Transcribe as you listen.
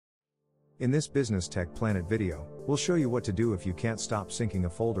In this Business Tech Planet video, we'll show you what to do if you can't stop syncing a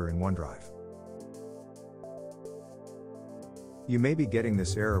folder in OneDrive. You may be getting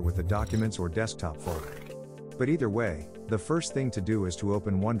this error with the Documents or Desktop folder. But either way, the first thing to do is to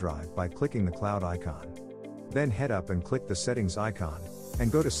open OneDrive by clicking the cloud icon. Then head up and click the Settings icon,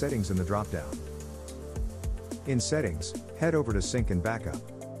 and go to Settings in the dropdown. In Settings, head over to Sync and Backup,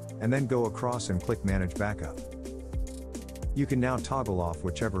 and then go across and click Manage Backup. You can now toggle off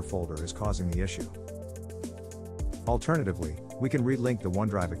whichever folder is causing the issue. Alternatively, we can relink the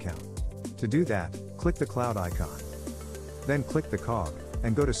OneDrive account. To do that, click the cloud icon. Then click the cog,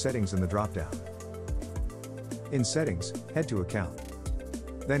 and go to Settings in the dropdown. In Settings, head to Account.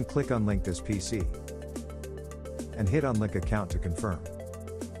 Then click Unlink this PC. And hit Unlink Account to confirm.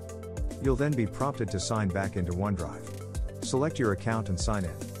 You'll then be prompted to sign back into OneDrive. Select your account and sign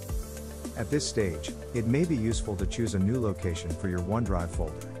in. At this stage, it may be useful to choose a new location for your OneDrive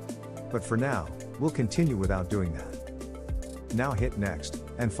folder. But for now, we'll continue without doing that. Now hit Next,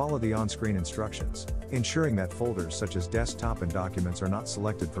 and follow the on-screen instructions, ensuring that folders such as Desktop and Documents are not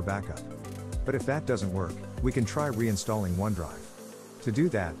selected for backup. But if that doesn't work, we can try reinstalling OneDrive. To do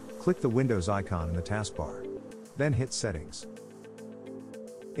that, click the Windows icon in the taskbar. Then hit Settings.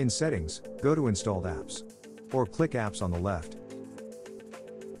 In Settings, go to Installed Apps. Or click Apps on the left.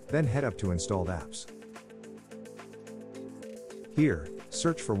 Then head up to Installed Apps. Here,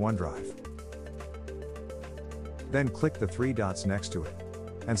 search for OneDrive. Then click the three dots next to it,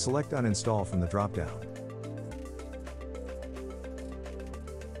 and select Uninstall from the dropdown.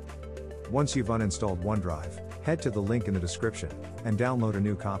 Once you've uninstalled OneDrive, head to the link in the description, and download a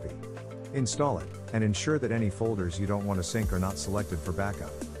new copy. Install it, and ensure that any folders you don't want to sync are not selected for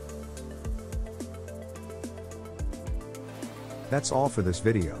backup. That's all for this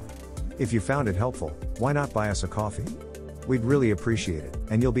video. If you found it helpful, why not buy us a coffee? We'd really appreciate it,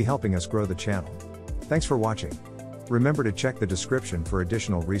 and you'll be helping us grow the channel. Thanks for watching. Remember to check the description for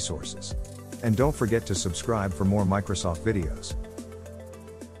additional resources. And don't forget to subscribe for more Microsoft videos.